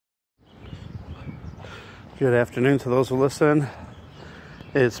Good afternoon to those who listen.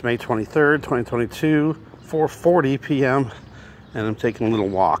 It's May 23rd, 2022, 4:40 p.m. and I'm taking a little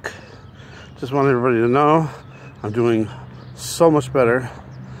walk. Just want everybody to know I'm doing so much better.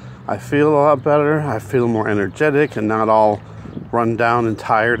 I feel a lot better. I feel more energetic and not all run down and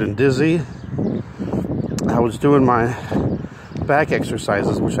tired and dizzy. I was doing my back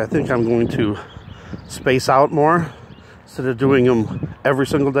exercises, which I think I'm going to space out more. Instead of doing them every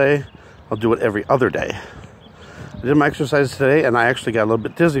single day, I'll do it every other day. I did my exercise today, and I actually got a little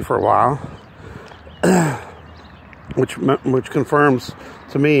bit dizzy for a while, which confirms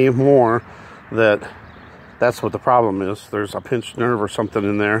to me more that that's what the problem is. There's a pinched nerve or something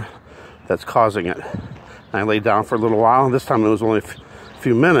in there that's causing it. And I laid down for a little while. This time it was only a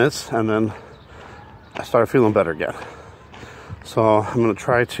few minutes, and then I started feeling better again. So I'm going to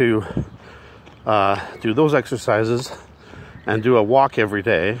try to do those exercises and do a walk every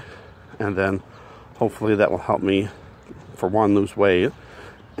day, and then hopefully that will help me, for one, lose weight,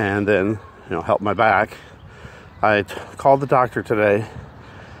 and then, help my back. I called the doctor today,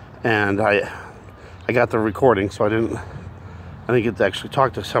 and I got the recording, so I didn't get to actually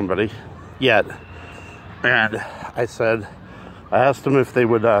talk to somebody yet. And I asked them if they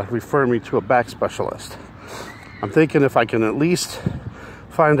would refer me to a back specialist. I'm thinking if I can at least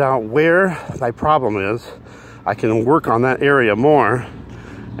find out where my problem is, I can work on that area more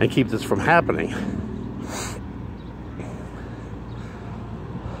and keep this from happening.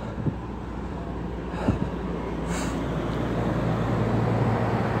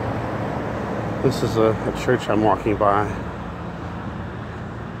 This is a church I'm walking by,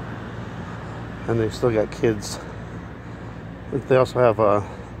 and they still got kids. They also have a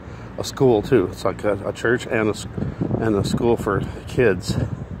school too. It's like a church and a school for kids.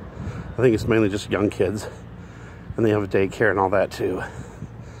 I think it's mainly just young kids, and they have a daycare and all that too.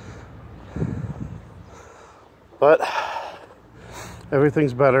 But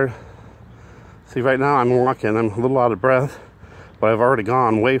everything's better. See, right now I'm walking. I'm a little out of breath, but I've already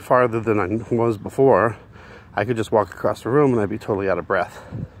gone way farther than I was before. I could just walk across the room and I'd be totally out of breath.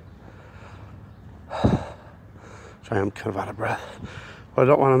 I am kind of out of breath. But I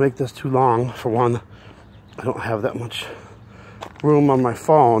don't want to make this too long. For one, I don't have that much room on my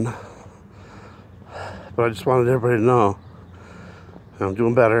phone. But I just wanted everybody to know I'm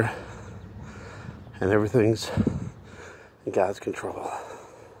doing better, and everything's in God's control.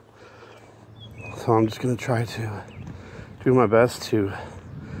 So I'm just going to try to do my best to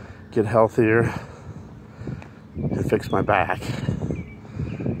get healthier and fix my back.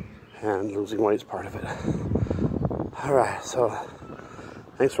 And losing weight is part of it. Alright, so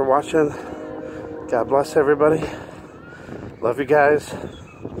thanks for watching. God bless everybody. Love you guys.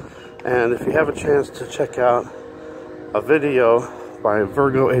 And if you have a chance to check out a video by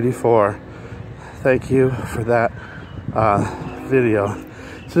Virgo84, thank you for that video.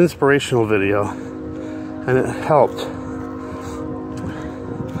 It's an inspirational video, and it helped.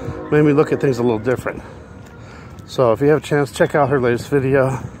 Made me look at things a little different. So if you have a chance, check out her latest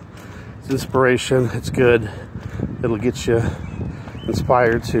video. It's inspiration. It's good. It'll get you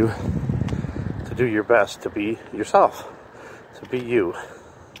inspired to do your best, to be yourself, to be you.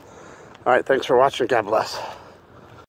 All right, thanks for watching. God bless.